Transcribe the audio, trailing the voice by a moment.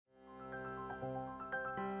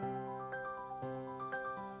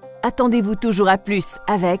Attendez-vous toujours à plus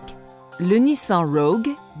avec le Nissan Rogue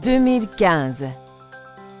 2015.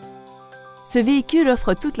 Ce véhicule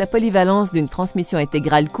offre toute la polyvalence d'une transmission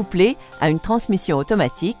intégrale couplée à une transmission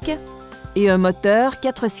automatique et un moteur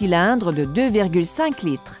 4 cylindres de 2,5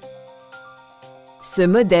 litres. Ce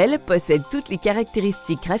modèle possède toutes les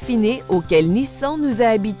caractéristiques raffinées auxquelles Nissan nous a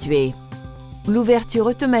habitués. L'ouverture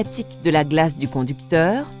automatique de la glace du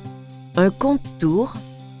conducteur, un compte-tours,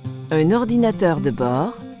 un ordinateur de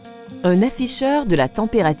bord, un afficheur de la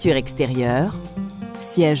température extérieure,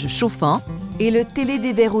 siège chauffant et le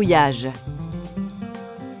télédéverrouillage.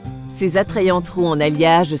 Ces attrayantes roues en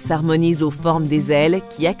alliage s'harmonisent aux formes des ailes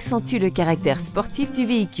qui accentuent le caractère sportif du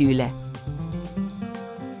véhicule.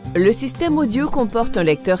 Le système audio comporte un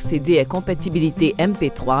lecteur CD à compatibilité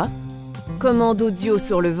MP3, commande audio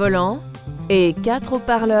sur le volant et 4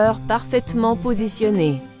 haut-parleurs parfaitement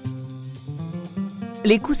positionnés.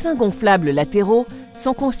 Les coussins gonflables latéraux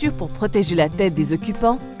sont conçus pour protéger la tête des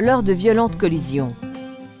occupants lors de violentes collisions.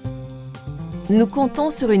 Nous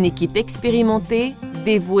comptons sur une équipe expérimentée,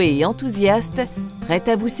 dévouée et enthousiaste, prête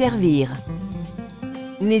à vous servir.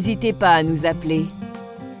 N'hésitez pas à nous appeler.